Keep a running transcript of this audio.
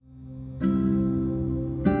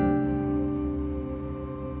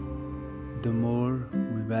The more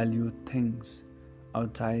we value things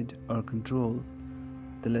outside our control,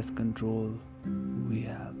 the less control we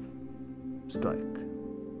have. Stoic.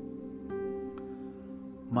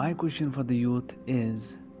 My question for the youth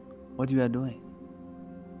is what you are doing,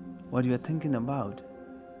 what you are thinking about,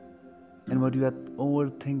 and what you are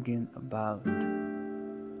overthinking about.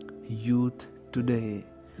 Youth today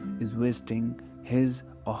is wasting his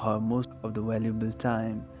or her most of the valuable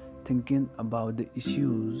time thinking about the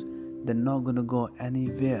issues that are not gonna go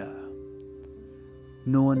anywhere.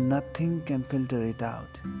 No one, nothing can filter it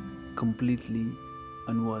out. Completely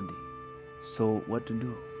unworthy. So, what to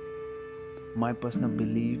do? My personal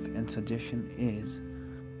belief and suggestion is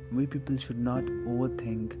we people should not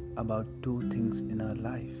overthink about two things in our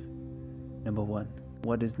life. Number one,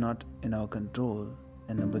 what is not in our control,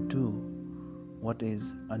 and number two, what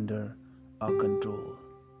is under our control.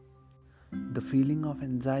 The feeling of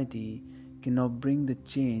anxiety cannot bring the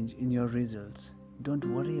change in your results. Don't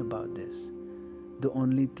worry about this. The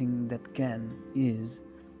only thing that can is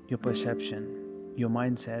your perception, your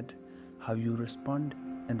mindset, how you respond,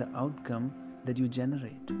 and the outcome that you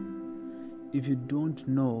generate. If you don't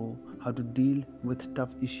know how to deal with tough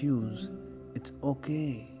issues, it's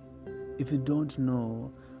okay. If you don't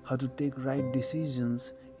know how to take right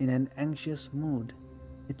decisions in an anxious mood,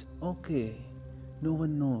 it's okay. No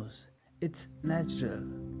one knows. It's natural.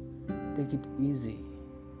 Take it easy.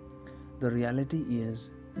 The reality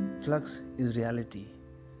is, flux is reality.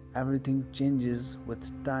 Everything changes with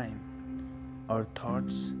time. Our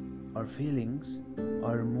thoughts, our feelings,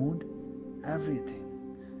 our mood, everything.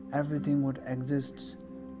 Everything what exists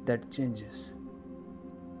that changes.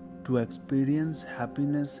 To experience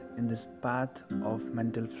happiness in this path of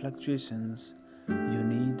mental fluctuations, you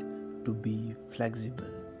need to be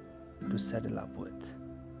flexible to settle up with.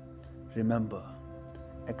 Remember,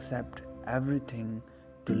 accept everything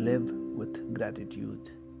to live with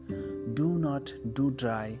gratitude. Do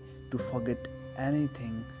try to forget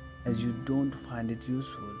anything as you don't find it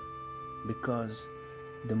useful, because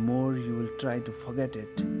the more you will try to forget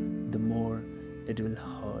it, the more it will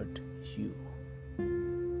hurt you.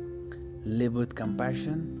 Live with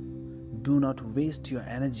compassion. Do not waste your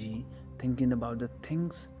energy thinking about the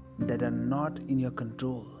things that are not in your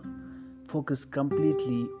control. Focus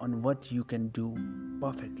completely on what you can do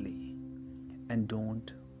perfectly and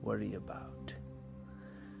don't worry about.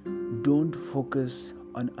 Don't focus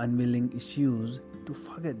on unwilling issues to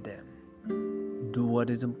forget them. Do what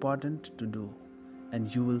is important to do,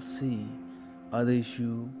 and you will see other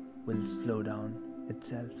issue will slow down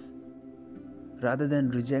itself. Rather than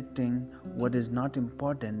rejecting what is not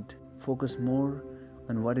important, focus more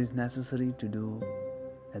on what is necessary to do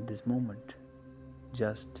at this moment.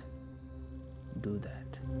 Just do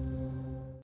that.